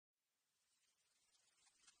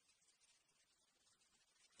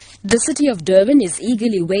The city of Durban is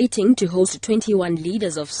eagerly waiting to host 21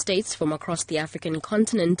 leaders of states from across the African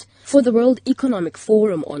continent for the World Economic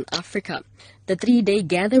Forum on Africa. The three-day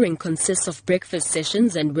gathering consists of breakfast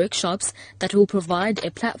sessions and workshops that will provide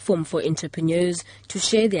a platform for entrepreneurs to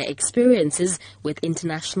share their experiences with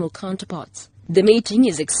international counterparts. The meeting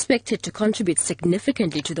is expected to contribute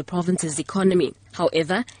significantly to the province's economy.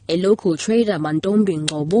 However, a local trader, Mantombi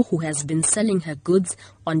Ngobo, who has been selling her goods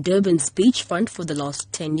on Durban's beachfront for the last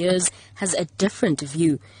 10 years, has a different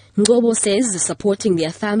view. Ngobo says supporting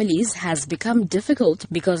their families has become difficult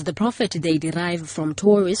because the profit they derive from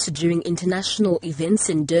tourists during international events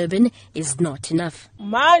in Durban is not enough.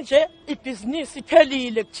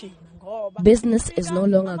 Business is no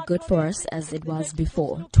longer good for us as it was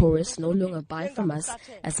before. Tourists no longer buy from us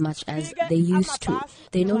as much as they used to.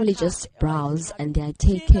 They normally just browse and they are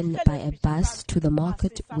taken by a bus to the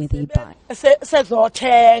market where they buy.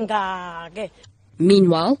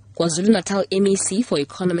 Meanwhile, KwaZulu-Natal MEC for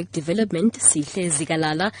Economic Development, Sihle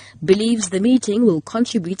Zikalala, believes the meeting will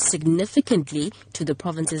contribute significantly to the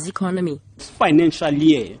province's economy. This financial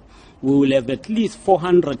year, we will have at least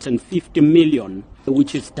 450 million,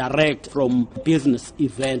 which is direct from business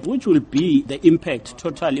event, which will be the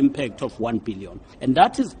total impact of 1 billion. And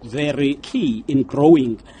that is very key in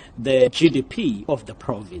growing the GDP of the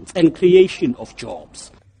province and creation of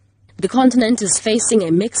jobs. The continent is facing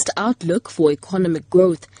a mixed outlook for economic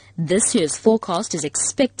growth. This year's forecast is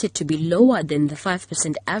expected to be lower than the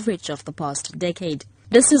 5% average of the past decade.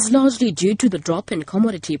 This is largely due to the drop in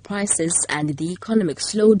commodity prices and the economic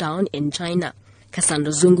slowdown in China.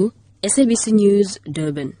 Cassandra Zungu, SABC News,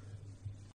 Durban.